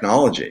old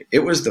technology. It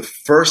was the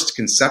first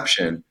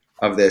conception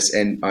of this.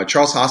 And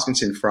Charles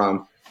Hoskinson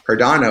from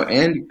Cardano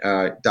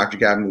and Dr.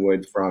 Gavin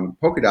Wood from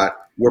Polkadot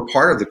were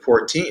part of the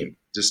core team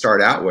to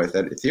start out with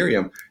at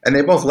Ethereum. And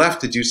they both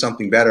left to do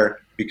something better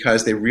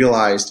because they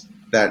realized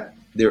that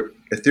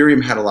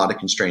Ethereum had a lot of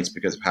constraints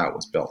because of how it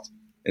was built.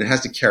 And it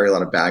has to carry a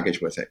lot of baggage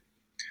with it.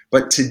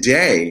 But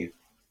today,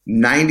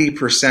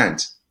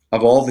 90%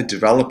 of all the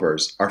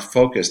developers are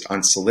focused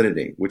on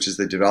Solidity, which is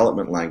the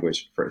development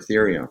language for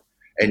Ethereum.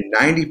 And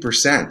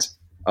 90%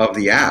 of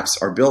the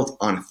apps are built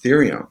on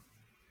Ethereum.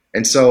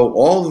 And so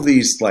all of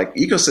these like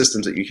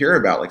ecosystems that you hear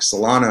about, like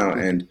Solana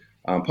and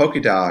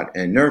Polkadot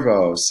and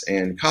Nervos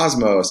and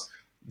Cosmos,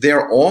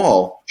 they're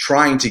all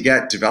trying to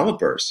get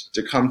developers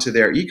to come to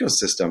their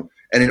ecosystem.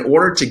 And in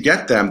order to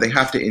get them, they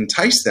have to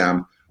entice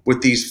them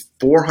with these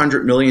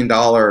 $400 million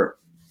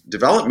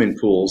development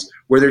pools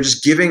where they're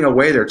just giving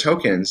away their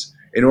tokens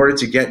in order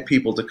to get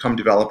people to come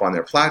develop on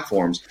their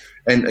platforms.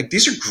 And like,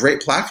 these are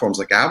great platforms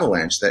like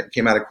Avalanche that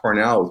came out of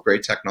Cornell with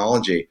great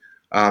technology.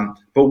 But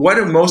what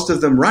are most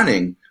of them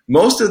running?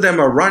 Most of them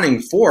are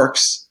running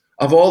forks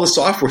of all the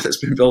software that's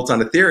been built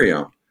on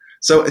Ethereum.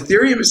 So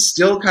Ethereum is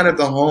still kind of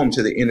the home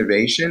to the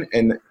innovation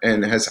and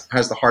has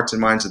the hearts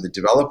and minds of the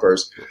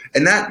developers.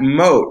 And that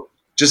moat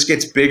just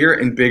gets bigger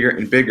and bigger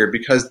and bigger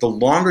because the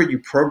longer you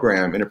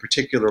program in a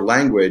particular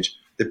language,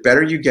 the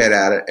better you get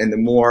at it and the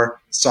more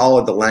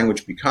solid the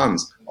language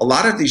becomes. A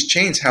lot of these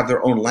chains have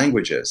their own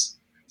languages.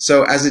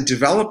 So as a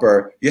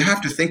developer, you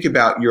have to think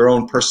about your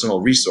own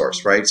personal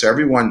resource, right? So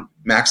everyone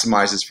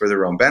maximizes for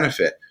their own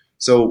benefit.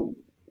 So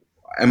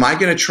am I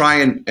going to try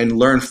and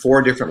learn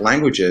 4 different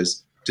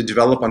languages to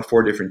develop on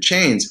 4 different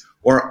chains,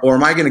 or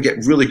am I going to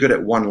get really good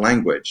at one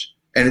language?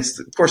 And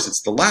of course,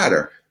 it's the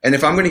latter. And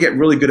if I'm going to get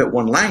really good at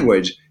one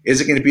language, is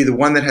it going to be the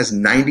one that has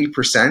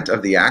 90%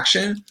 of the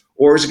action,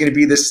 or is it going to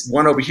be this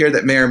one over here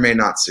that may or may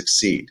not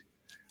succeed?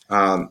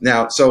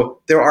 Now, so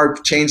there are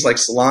chains like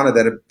Solana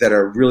that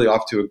are really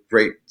off to a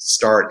great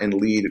start and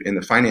lead in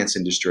the finance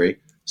industry.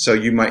 So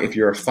you might, if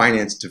you're a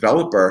finance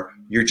developer,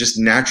 you're just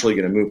naturally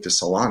going to move to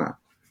Solana.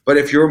 But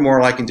if you're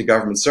more like into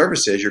government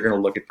services, you're going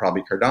to look at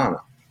probably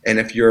Cardano. And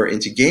if you're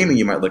into gaming,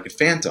 you might look at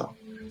Phantom.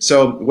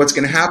 So what's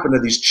going to happen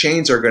is these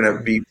chains are going to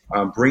be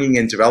bringing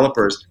in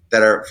developers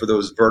that are for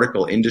those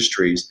vertical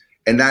industries,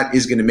 and that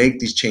is going to make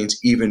these chains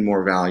even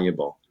more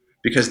valuable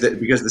because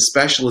the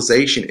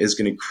specialization is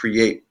going to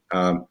create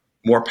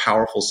more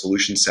powerful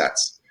solution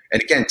sets.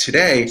 And again,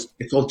 today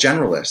it's all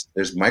generalist.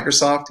 There's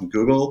Microsoft and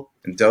Google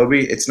and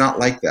Adobe. It's not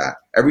like that.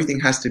 Everything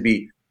has to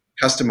be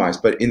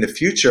customized. But in the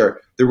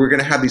future, we're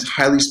going to have these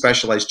highly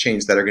specialized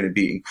chains that are going to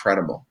be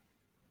incredible.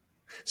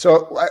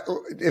 So,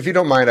 if you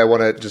don't mind, I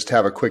want to just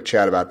have a quick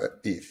chat about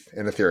ETH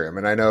and Ethereum.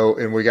 And I know,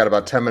 and we got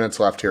about 10 minutes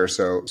left here.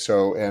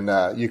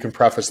 And you can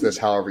preface this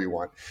however you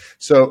want.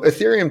 So,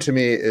 Ethereum to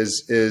me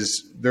is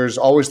there's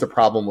always the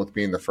problem with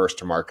being the first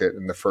to market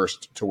and the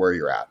first to where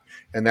you're at,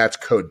 and that's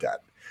code debt.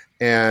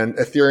 And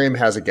Ethereum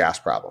has a gas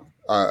problem,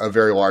 a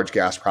very large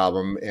gas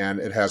problem, and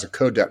it has a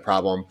code debt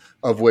problem,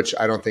 of which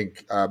I don't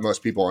think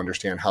most people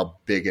understand how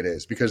big it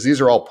is, because these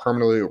are all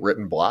permanently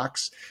written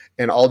blocks,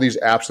 and all these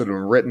apps that have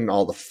been written,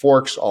 all the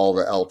forks, all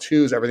the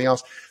L2s, everything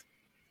else.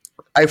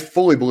 I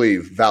fully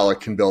believe Vitalik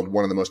can build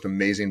one of the most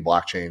amazing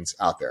blockchains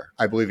out there.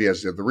 I believe he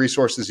has the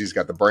resources, he's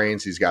got the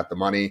brains, he's got the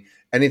money,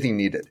 anything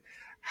needed.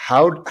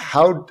 How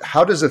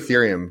does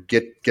Ethereum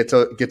get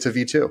to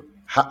V2?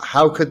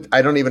 How could,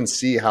 I don't even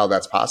see how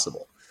that's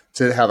possible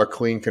to have a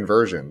clean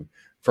conversion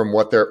from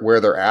where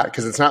they're at,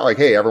 because it's not like,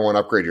 hey, everyone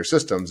upgrade your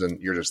systems and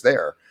you're just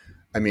there.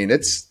 I mean,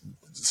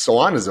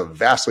 Solana is a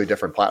vastly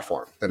different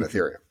platform than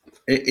Ethereum.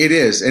 It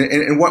is,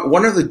 and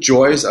one of the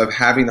joys of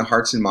having the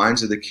hearts and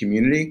minds of the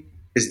community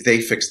is they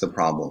fix the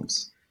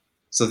problems.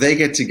 So they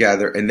get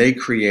together and they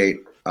create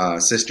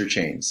sister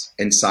chains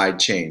and side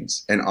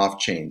chains and off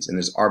chains, and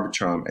there's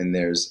Arbitrum, and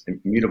there's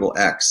Immutable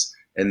X,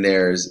 and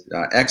there's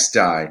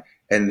XDAI,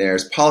 and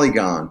there's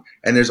Polygon,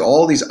 and there's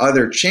all these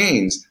other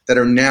chains that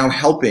are now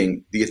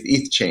helping the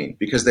ETH chain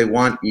because they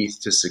want ETH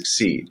to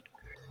succeed.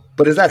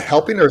 But is that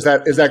helping, or is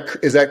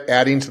that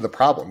adding to the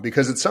problem?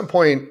 Because at some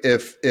point,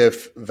 if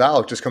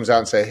Vitalik just comes out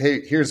and say,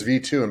 "Hey, here's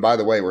V2, and by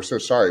the way, we're so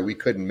sorry we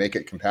couldn't make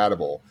it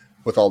compatible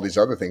with all these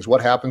other things," what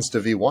happens to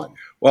V1?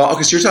 Well,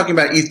 okay, so you're talking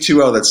about ETH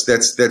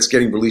 2.0 that's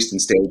getting released in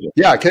stages.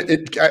 Yeah,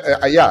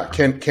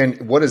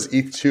 what does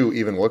ETH 2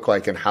 even look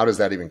like, and how does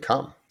that even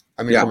come?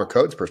 I mean, from a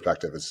code's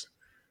perspective,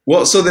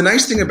 well, so the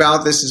nice thing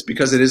about this is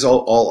because it is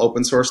all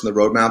open source and the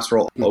roadmaps are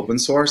all open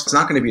source, it's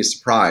not going to be a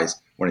surprise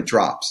when it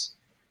drops.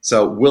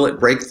 So will it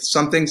break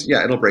some things?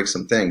 Yeah, it'll break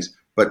some things,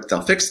 but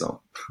they'll fix them.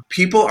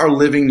 People are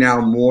living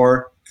now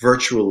more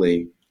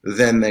virtually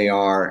than they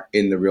are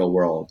in the real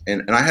world.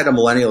 And I had a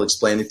millennial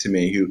explain it to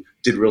me who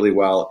did really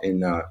well in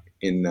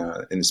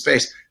the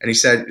space. And he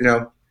said,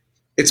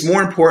 it's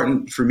more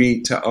important for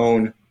me to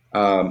own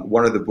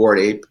one of the Bored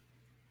Ape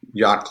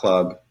Yacht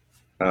Club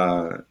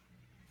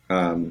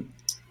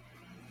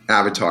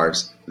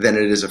avatars than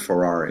it is a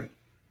Ferrari.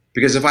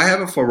 Because if I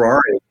have a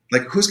Ferrari,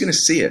 like, who's going to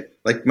see it?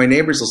 Like, my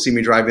neighbors will see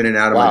me drive in and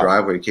out of my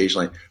driveway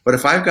occasionally. But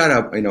if I've got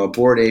a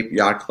Bored Ape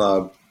Yacht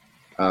Club,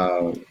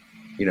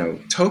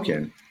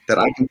 token that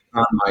I can put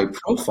on my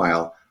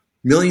profile,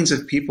 millions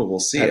of people will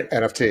see it.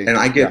 NFT. And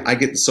I get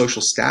the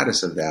social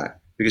status of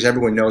that because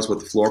everyone knows what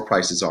the floor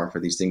prices are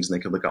for these things, and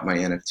they can look up my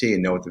NFT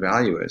and know what the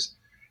value is.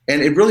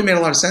 And it really made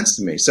a lot of sense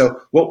to me.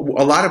 So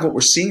a lot of what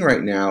we're seeing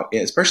right now,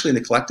 especially in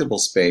the collectible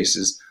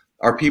space,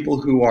 are people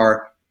who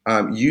are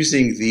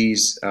using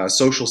these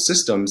social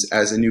systems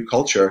as a new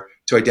culture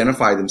to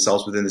identify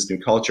themselves within this new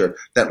culture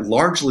that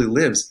largely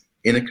lives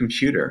in a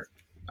computer.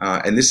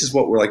 And this is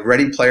what we're like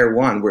Ready Player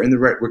One.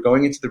 We're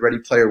going into the Ready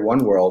Player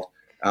One world.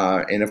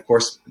 And of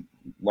course,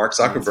 Mark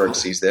Zuckerberg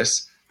sees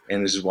this,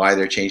 and this is why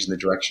they're changing the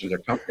direction of their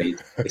company.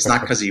 It's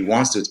not because he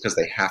wants to, it's because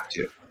they have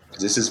to.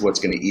 Because this is what's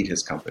going to eat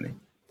his company.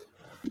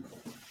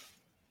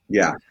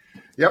 Yeah.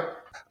 Yep.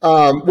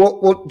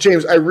 Well,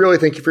 James, I really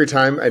thank you for your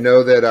time. I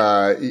know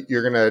that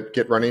you're going to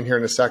get running here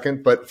in a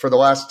second, but for the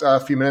last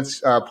few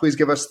minutes, please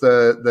give us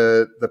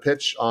the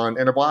pitch on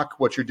Interblock,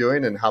 what you're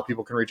doing, and how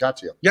people can reach out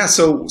to you. Yeah,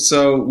 so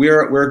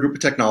we're a group of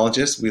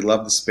technologists. We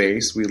love the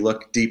space. We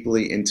look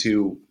deeply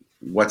into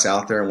what's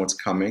out there and what's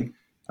coming.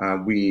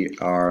 We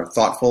are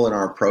thoughtful in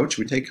our approach.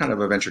 We take kind of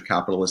a venture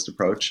capitalist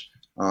approach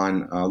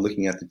on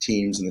looking at the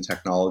teams and the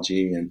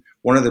technology. And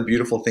one of the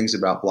beautiful things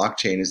about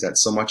blockchain is that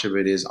so much of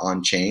it is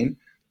on chain,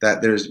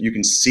 that you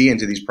can see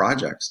into these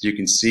projects. You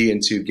can see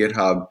into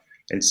GitHub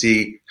and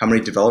see how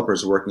many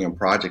developers are working on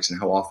projects and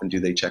how often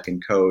do they check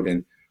in code,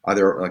 and are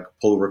there like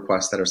pull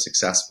requests that are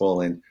successful,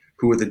 and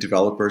who are the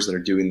developers that are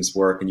doing this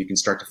work, and you can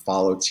start to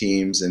follow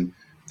teams. And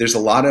there's a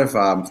lot of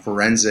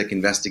forensic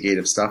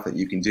investigative stuff that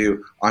you can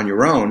do on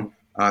your own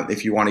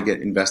if you want to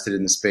get invested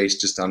in the space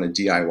just on a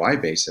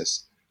DIY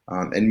basis.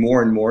 And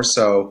more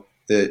so,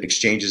 the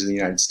exchanges in the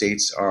United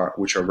States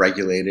which are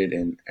regulated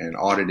and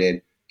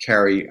audited,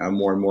 carry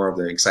more and more of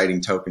the exciting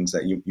tokens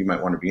that you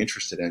might want to be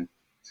interested in.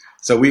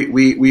 So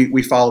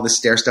we follow the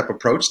stair-step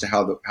approach to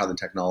how the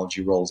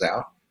technology rolls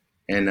out,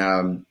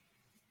 and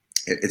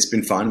it's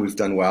been fun. We've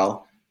done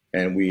well,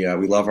 and we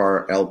love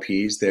our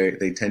LPs.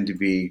 They tend to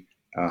be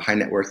high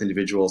net worth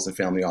individuals and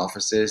family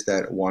offices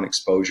that want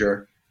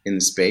exposure in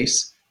the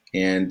space.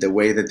 And the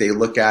way that they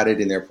look at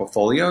it in their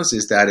portfolios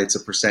is that it's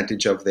a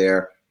percentage of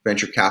their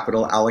venture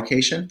capital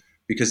allocation,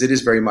 because it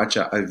is very much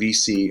a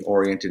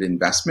VC-oriented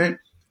investment.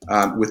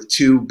 With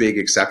two big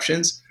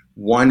exceptions.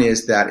 One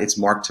is that it's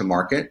mark to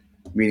market,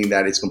 meaning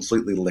that it's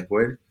completely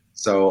liquid.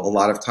 So a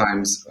lot of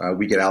times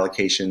we get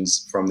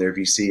allocations from their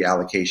VC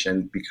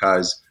allocation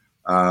because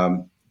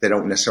they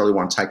don't necessarily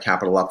want to tie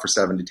capital up for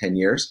 7 to 10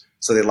 years.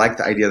 So they like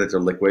the idea that they're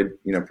liquid,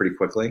 pretty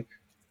quickly.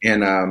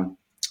 And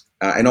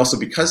also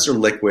because they're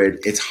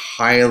liquid, it's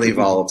highly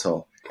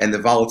volatile. and the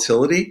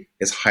volatility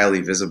is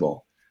highly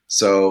visible.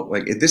 So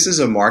like this is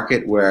a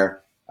market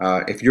where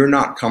if you're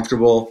not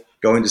comfortable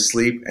going to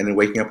sleep and then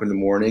waking up in the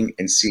morning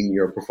and seeing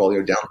your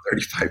portfolio down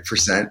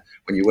 35%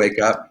 when you wake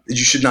up,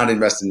 you should not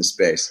invest in the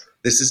space.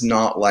 This is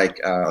not like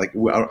I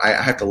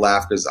have to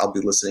laugh because I'll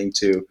be listening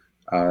to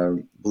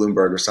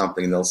Bloomberg or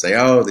something, and they'll say,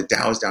 "Oh, the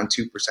Dow is down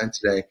 2%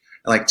 today."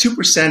 And like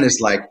 2% is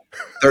like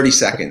 30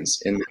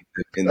 seconds in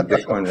the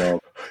Bitcoin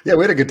world. Yeah,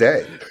 we had a good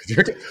day.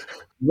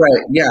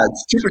 Right? Yeah,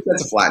 2%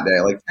 is a flat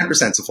day. Like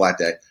 10% is a flat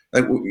day.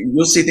 Like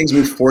you'll see things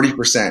move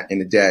 40% in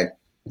a day,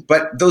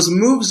 but those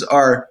moves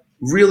are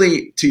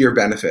really to your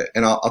benefit,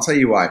 and I'll tell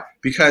you why.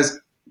 Because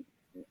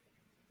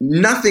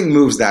nothing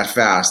moves that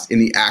fast in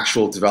the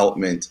actual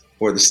development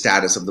or the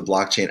status of the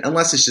blockchain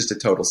unless it's just a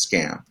total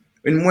scam.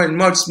 In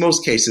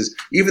most cases,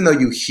 even though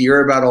you hear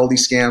about all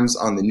these scams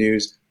on the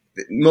news,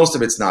 most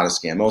of it's not a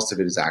scam. Most of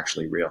it is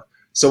actually real.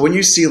 So when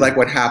you see like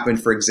what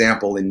happened, for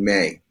example, in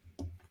May,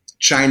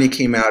 China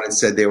came out and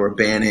said they were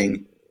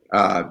banning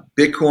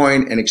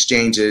Bitcoin and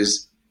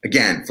exchanges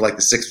again for like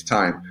the 6th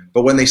time.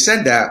 But when they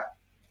said that,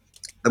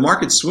 the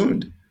market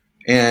swooned.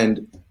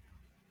 And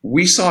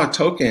we saw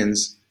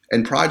tokens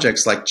and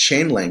projects like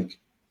Chainlink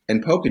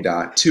and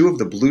Polkadot, 2 of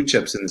the blue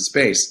chips in the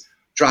space,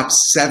 drop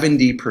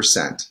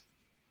 70%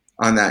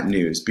 on that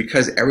news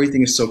because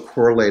everything is so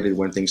correlated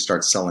when things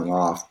start selling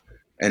off,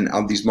 and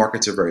these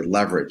markets are very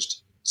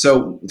leveraged.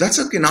 So that's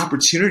like an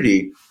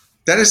opportunity.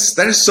 That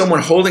is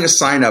someone holding a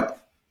sign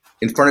up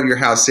in front of your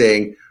house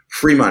saying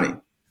free money,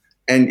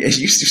 and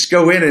you just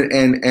go in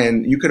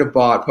and you could have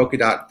bought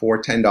Polkadot for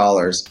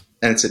 $10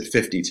 and it's at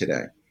 50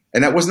 today,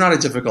 and that was not a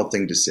difficult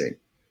thing to see.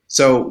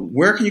 So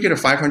where can you get a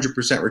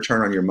 500%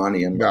 return on your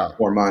money in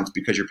 4 months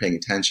because you're paying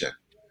attention?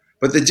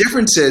 But the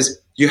difference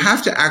is you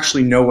have to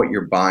actually know what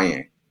you're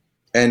buying.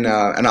 And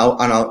I'll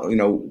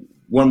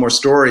one more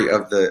story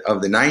of the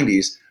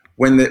 90s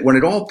when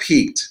it all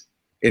peaked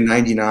in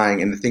 99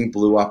 and the thing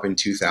blew up in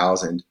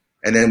 2000,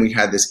 and then we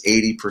had this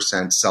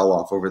 80% sell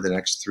off over the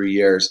next 3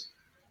 years.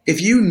 If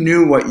you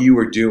knew what you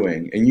were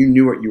doing and you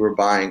knew what you were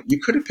buying, you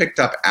could have picked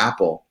up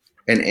Apple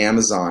and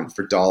Amazon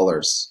for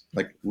dollars,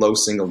 like low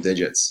single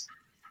digits.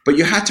 But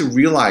you had to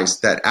realize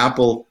that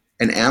Apple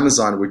and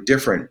Amazon were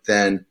different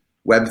than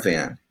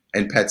Webvan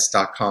and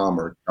Pets.com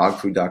or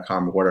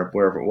Dogfood.com or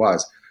wherever it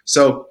was.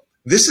 So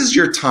this is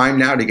your time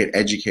now to get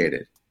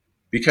educated,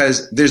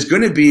 because there's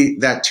going to be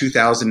that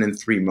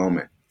 2003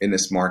 moment in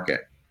this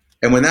market.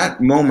 And when that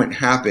moment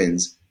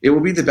happens, it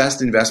will be the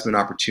best investment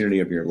opportunity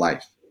of your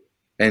life.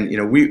 And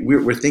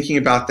we're thinking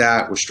about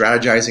that. We're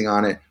strategizing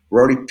on it.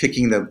 We're already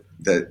picking the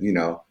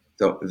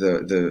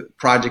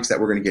projects that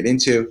we're going to get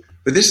into.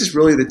 But this is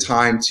really the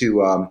time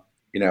to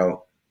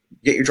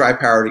get your dry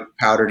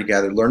powder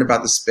together, learn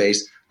about the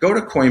space, go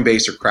to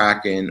Coinbase or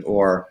Kraken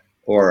or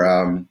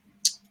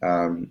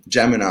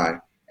Gemini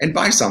and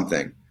buy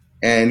something,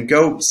 and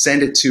go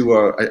send it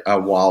to a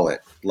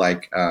wallet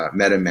like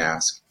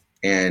MetaMask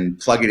and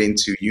plug it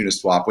into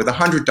Uniswap with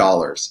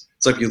 $100.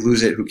 So if you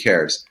lose it, who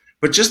cares?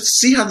 But just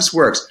see how this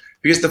works,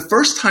 because the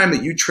first time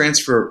that you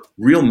transfer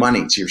real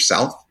money to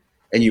yourself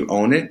and you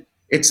own it,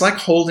 it's like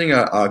holding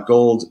a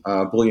gold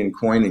bullion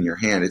coin in your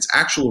hand. It's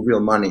actual real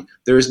money.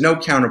 There is no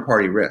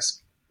counterparty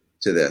risk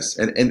to this.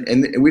 And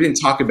we didn't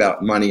talk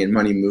about money and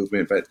money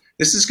movement, but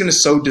this is going to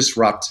so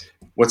disrupt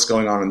what's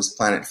going on this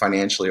planet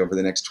financially over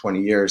the next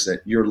 20 years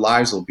that your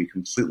lives will be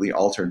completely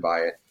altered by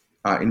it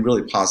in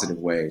really positive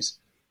ways.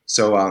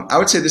 So I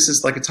would say this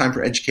is like a time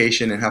for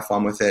education and have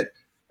fun with it.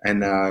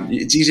 And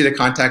it's easy to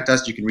contact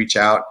us. You can reach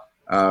out.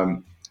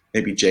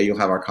 Maybe Jay, you'll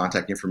have our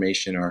contact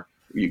information, or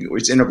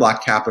it's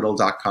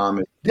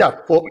interblockcapital.com. Yeah,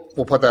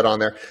 we'll put that on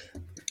there.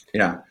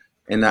 Yeah,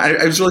 and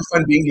it was really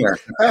fun being here.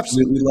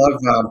 Absolutely.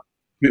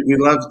 We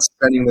love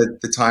spending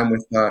the time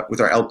with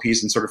our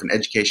LPs in sort of an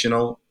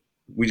educational.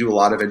 We do a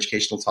lot of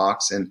educational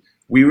talks, and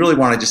we really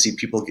wanted to see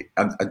people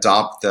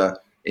adopt the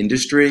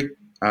industry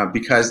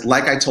because,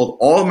 like I told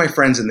all of my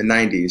friends in the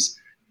 90s,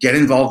 get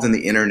involved in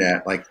the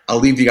internet. Like, I'll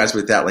leave you guys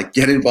with that. Like,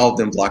 get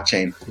involved in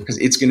blockchain because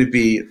it's going to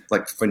be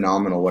like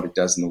phenomenal what it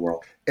does in the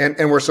world. And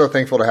we're so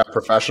thankful to have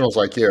professionals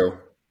like you.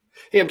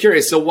 Hey, I'm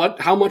curious. So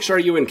how much are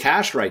you in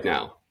cash right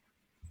now?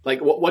 Like,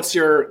 what's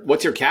your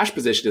cash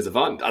position as a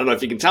fund? I don't know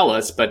if you can tell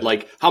us, but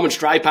like how much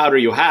dry powder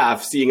you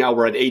have, seeing how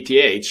we're at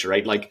ATH,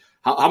 right? Like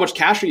how much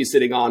cash are you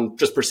sitting on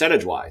just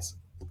percentage wise?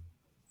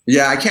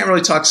 Yeah, I can't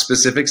really talk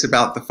specifics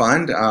about the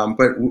fund,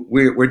 but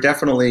we're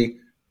definitely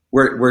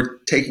we're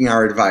taking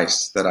our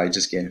advice that I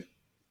just gave.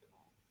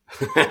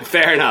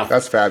 Fair enough.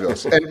 That's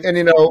fabulous. And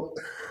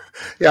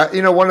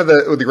one of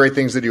the great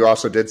things that you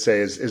also did say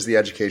is the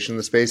education in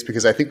the space,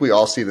 because I think we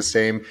all see the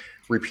same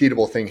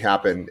repeatable thing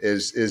happen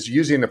is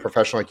using a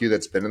professional like you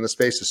that's been in the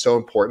space is so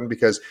important,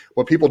 because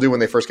what people do when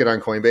they first get on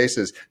Coinbase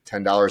is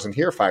 $10 in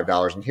here,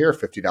 $5 in here,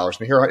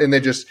 $50 in here, and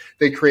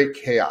they create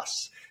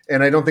chaos.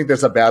 And I don't think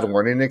there's a bad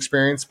learning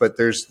experience, but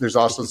there's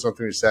also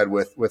something to be said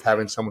with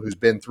having someone who's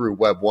been through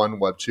Web 1,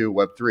 Web 2,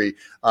 Web 3.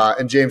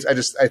 And James,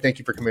 I thank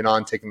you for coming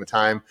on, taking the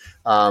time.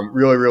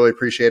 Really, really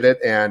appreciate it.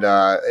 And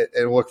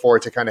look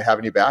forward to kind of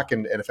having you back.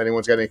 And if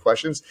anyone's got any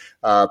questions,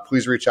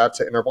 please reach out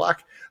to Inner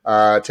Black.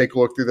 Take a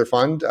look through their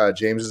fund.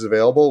 James is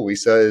available.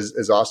 Lisa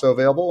is also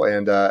available.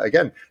 And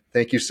again,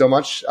 thank you so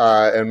much.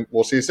 And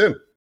we'll see you soon.